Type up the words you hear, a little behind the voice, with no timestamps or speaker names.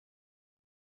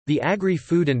The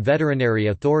Agri-Food and Veterinary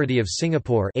Authority of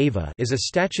Singapore is a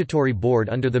statutory board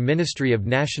under the Ministry of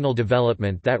National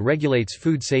Development that regulates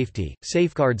food safety,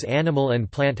 safeguards animal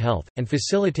and plant health, and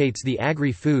facilitates the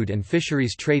agri-food and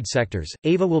fisheries trade sectors.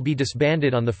 AVA will be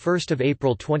disbanded on 1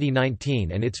 April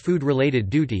 2019 and its food-related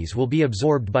duties will be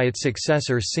absorbed by its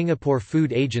successor Singapore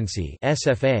Food Agency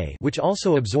which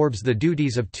also absorbs the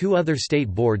duties of two other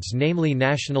state boards, namely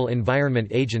National Environment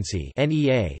Agency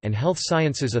and Health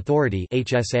Sciences Authority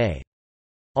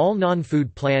All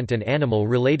non-food plant and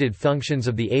animal-related functions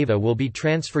of the AVA will be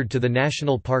transferred to the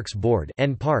National Parks Board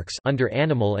under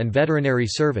Animal and Veterinary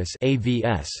Service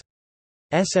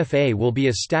SFA will be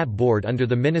a stat board under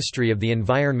the Ministry of the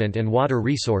Environment and Water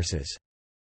Resources.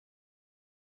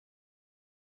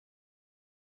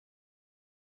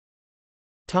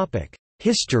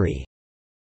 History.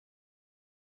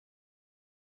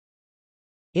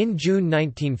 In June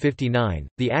 1959,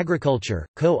 the agriculture,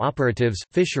 co-operatives,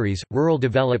 fisheries, rural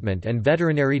development and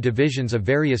veterinary divisions of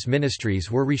various ministries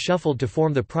were reshuffled to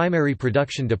form the Primary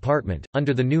Production Department,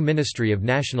 under the new Ministry of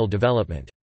National Development.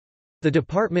 The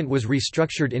department was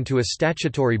restructured into a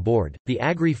statutory board, the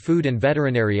Agri-Food and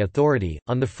Veterinary Authority,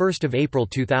 on 1 April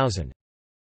 2000.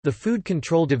 The Food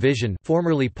Control Division,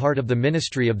 formerly part of the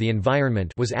Ministry of the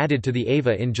Environment, was added to the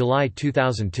AVA in July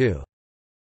 2002.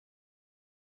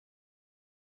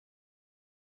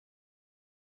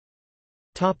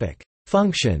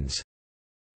 Functions.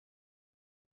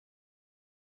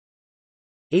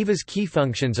 AVA's key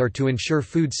functions are to ensure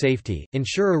food safety,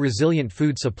 ensure a resilient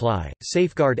food supply,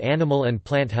 safeguard animal and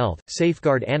plant health,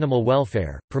 safeguard animal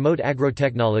welfare, promote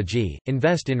agrotechnology,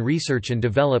 invest in research and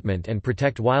development and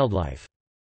protect wildlife.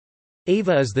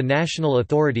 AVA is the national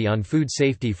authority on food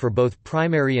safety for both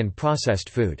primary and processed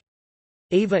food.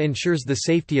 AVA ensures the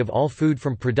safety of all food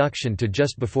from production to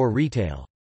just before retail.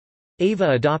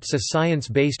 AVA adopts a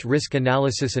science-based risk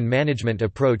analysis and management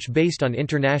approach based on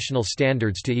international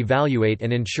standards to evaluate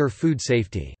and ensure food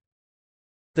safety.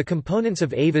 The components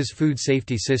of AVA's food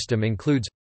safety system includes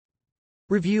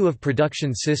review of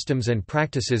production systems and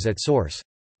practices at source,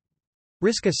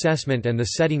 risk assessment and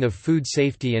the setting of food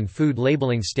safety and food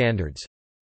labeling standards,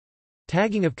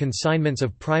 tagging of consignments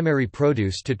of primary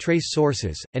produce to trace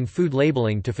sources, and food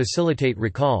labeling to facilitate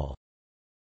recall,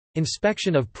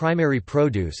 inspection of primary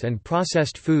produce and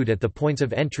processed food at the points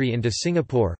of entry into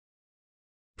Singapore,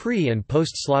 pre- and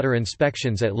post-slaughter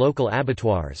inspections at local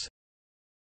abattoirs,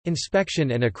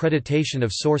 inspection and accreditation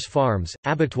of source farms,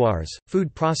 abattoirs,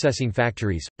 food processing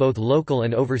factories, both local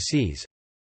and overseas,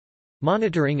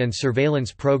 monitoring and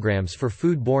surveillance programs for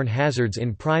food-borne hazards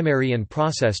in primary and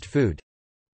processed food,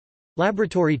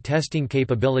 laboratory testing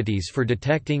capabilities for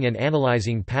detecting and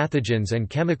analyzing pathogens and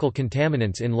chemical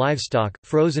contaminants in livestock,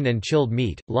 frozen and chilled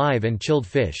meat, live and chilled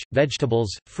fish, vegetables,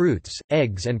 fruits,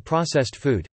 eggs and processed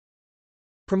food,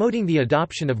 promoting the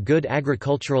adoption of good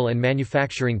agricultural and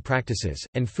manufacturing practices,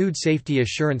 and food safety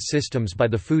assurance systems by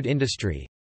the food industry,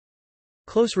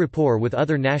 close rapport with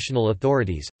other national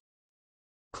authorities,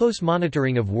 close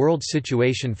monitoring of world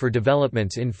situation for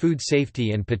developments in food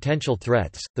safety and potential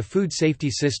threats. The food safety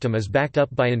system is backed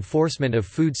up by enforcement of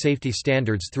food safety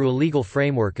standards through a legal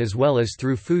framework as well as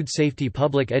through food safety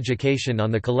public education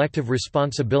on the collective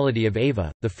responsibility of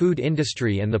AVA, the food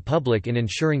industry and the public in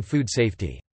ensuring food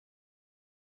safety.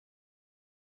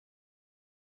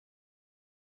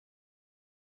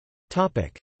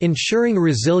 Topic: Ensuring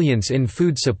resilience in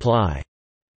food supply.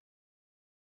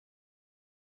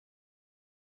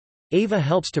 AVA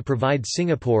helps to provide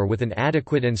Singapore with an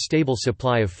adequate and stable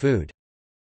supply of food.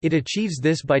 It achieves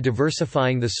this by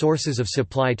diversifying the sources of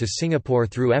supply to Singapore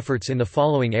through efforts in the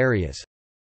following areas: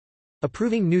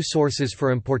 approving new sources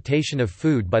for importation of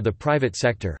food by the private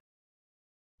sector,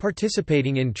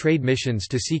 participating in trade missions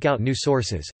to seek out new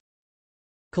sources,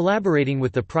 collaborating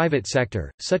with the private sector,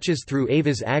 such as through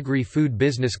AVA's agri-food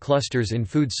business clusters in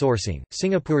food sourcing.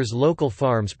 Singapore's local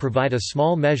farms provide a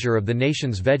small measure of the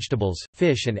nation's vegetables,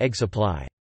 fish and egg supply.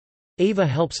 AVA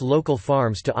helps local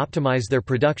farms to optimize their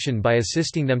production by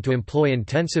assisting them to employ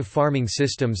intensive farming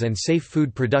systems and safe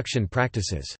food production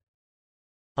practices.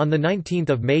 On 19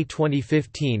 May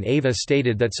 2015, AVA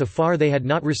stated that so far they had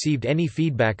not received any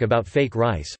feedback about fake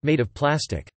rice, made of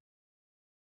plastic.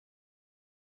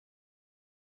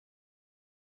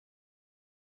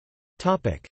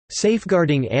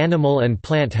 Safeguarding animal and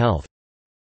plant health.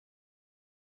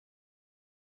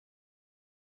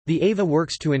 The AVA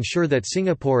works to ensure that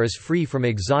Singapore is free from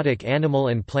exotic animal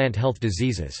and plant health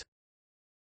diseases.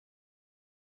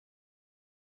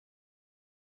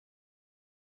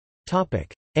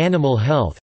 Animal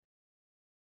health.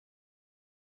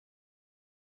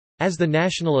 As the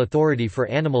national authority for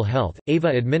animal health, AVA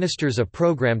administers a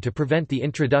program to prevent the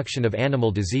introduction of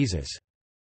animal diseases.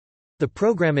 The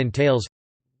program entails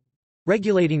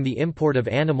regulating the import of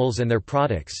animals and their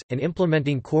products, and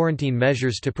implementing quarantine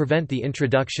measures to prevent the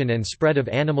introduction and spread of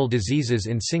animal diseases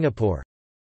in Singapore,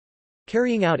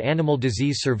 carrying out animal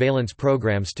disease surveillance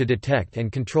programs to detect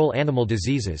and control animal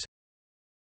diseases,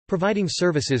 providing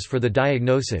services for the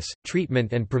diagnosis,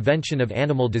 treatment and prevention of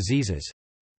animal diseases,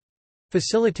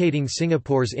 facilitating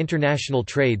Singapore's international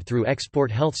trade through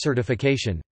export health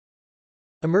certification,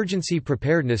 emergency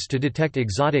preparedness to detect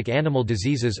exotic animal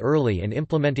diseases early and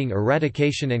implementing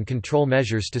eradication and control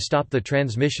measures to stop the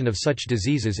transmission of such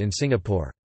diseases in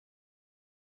Singapore.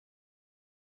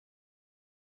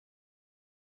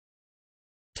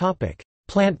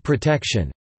 Plant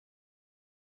protection.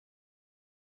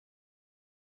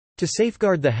 To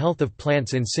safeguard the health of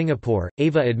plants in Singapore,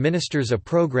 AVA administers a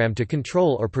program to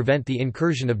control or prevent the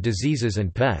incursion of diseases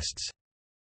and pests.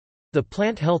 The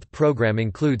plant health program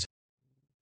includes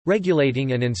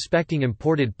regulating and inspecting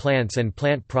imported plants and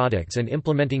plant products and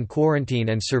implementing quarantine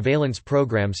and surveillance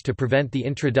programs to prevent the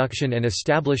introduction and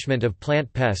establishment of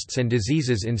plant pests and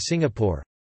diseases in Singapore,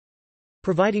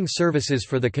 providing services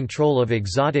for the control of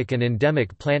exotic and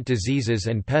endemic plant diseases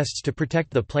and pests to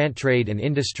protect the plant trade and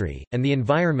industry, and the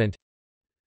environment,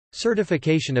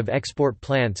 certification of export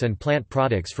plants and plant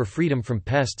products for freedom from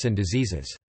pests and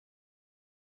diseases.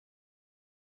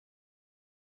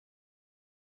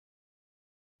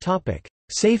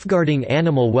 Safeguarding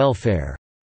animal welfare.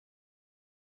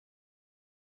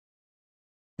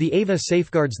 The AVA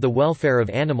safeguards the welfare of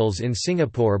animals in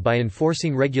Singapore by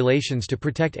enforcing regulations to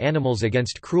protect animals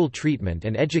against cruel treatment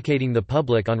and educating the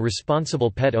public on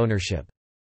responsible pet ownership.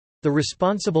 The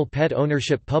Responsible Pet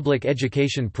Ownership public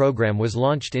education program was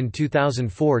launched in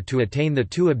 2004 to attain the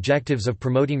two objectives of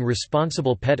promoting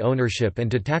responsible pet ownership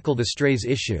and to tackle the strays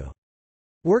issue.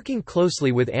 Working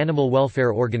closely with animal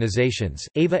welfare organizations,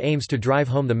 AVA aims to drive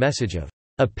home the message of,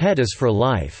 "A pet is for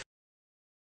life."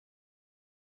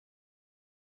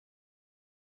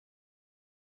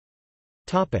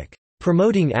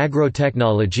 Promoting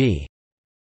agrotechnology.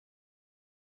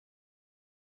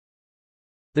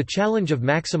 The challenge of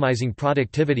maximizing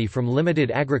productivity from limited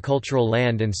agricultural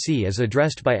land and sea is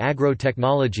addressed by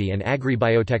agrotechnology and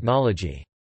agri-biotechnology.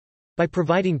 By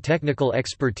providing technical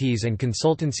expertise and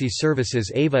consultancy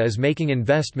services, AVA is making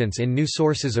investments in new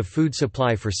sources of food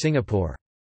supply for Singapore.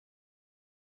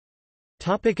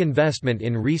 Investment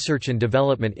in research and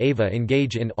development. AVA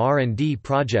engage in R&D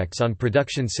projects on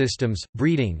production systems,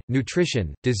 breeding,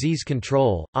 nutrition, disease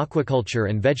control,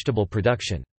 aquaculture and vegetable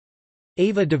production.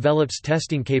 AVA develops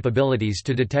testing capabilities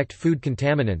to detect food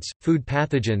contaminants, food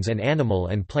pathogens and animal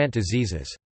and plant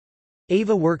diseases.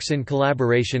 AVA works in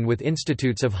collaboration with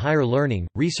institutes of higher learning,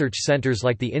 research centers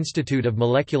like the Institute of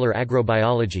Molecular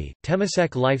Agrobiology,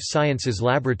 Temasek Life Sciences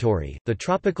Laboratory, the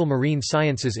Tropical Marine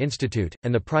Sciences Institute,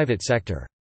 and the private sector.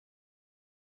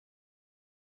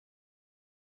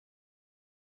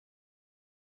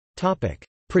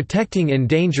 Protecting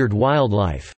endangered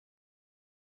wildlife.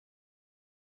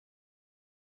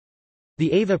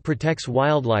 The AVA protects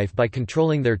wildlife by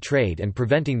controlling their trade and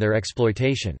preventing their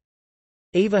exploitation.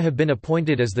 AVA have been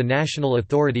appointed as the national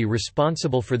authority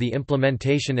responsible for the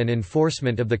implementation and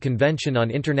enforcement of the Convention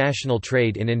on International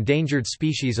Trade in Endangered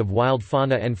Species of Wild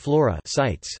Fauna and Flora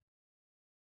 (CITES).